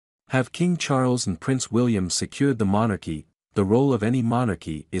Have King Charles and Prince William secured the monarchy? The role of any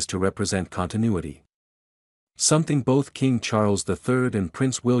monarchy is to represent continuity. Something both King Charles III and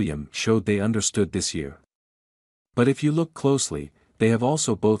Prince William showed they understood this year. But if you look closely, they have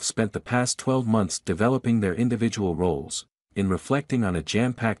also both spent the past 12 months developing their individual roles. In reflecting on a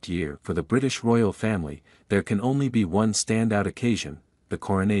jam-packed year for the British royal family, there can only be one standout occasion: the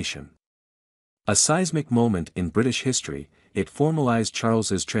coronation. A seismic moment in British history, it formalized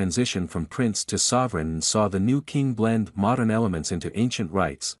Charles's transition from prince to sovereign and saw the new king blend modern elements into ancient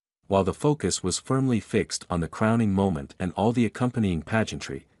rites. While the focus was firmly fixed on the crowning moment and all the accompanying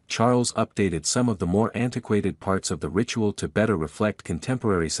pageantry, Charles updated some of the more antiquated parts of the ritual to better reflect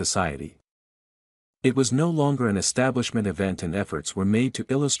contemporary society. It was no longer an establishment event, and efforts were made to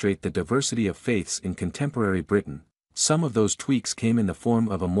illustrate the diversity of faiths in contemporary Britain. Some of those tweaks came in the form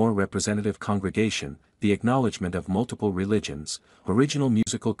of a more representative congregation, the acknowledgement of multiple religions, original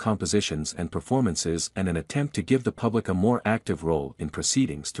musical compositions and performances, and an attempt to give the public a more active role in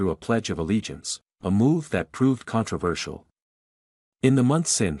proceedings through a pledge of allegiance, a move that proved controversial. In the months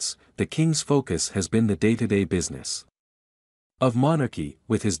since, the king's focus has been the day-to-day business of monarchy,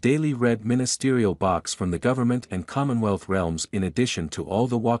 with his daily red ministerial box from the government and Commonwealth realms, in addition to all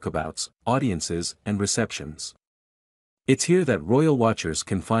the walkabouts, audiences, and receptions. It's here that royal watchers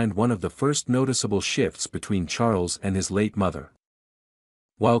can find one of the first noticeable shifts between Charles and his late mother.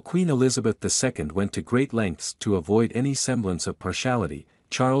 While Queen Elizabeth II went to great lengths to avoid any semblance of partiality,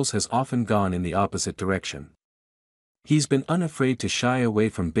 Charles has often gone in the opposite direction. He's been unafraid to shy away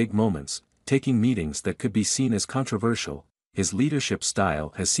from big moments, taking meetings that could be seen as controversial. His leadership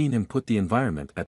style has seen him put the environment at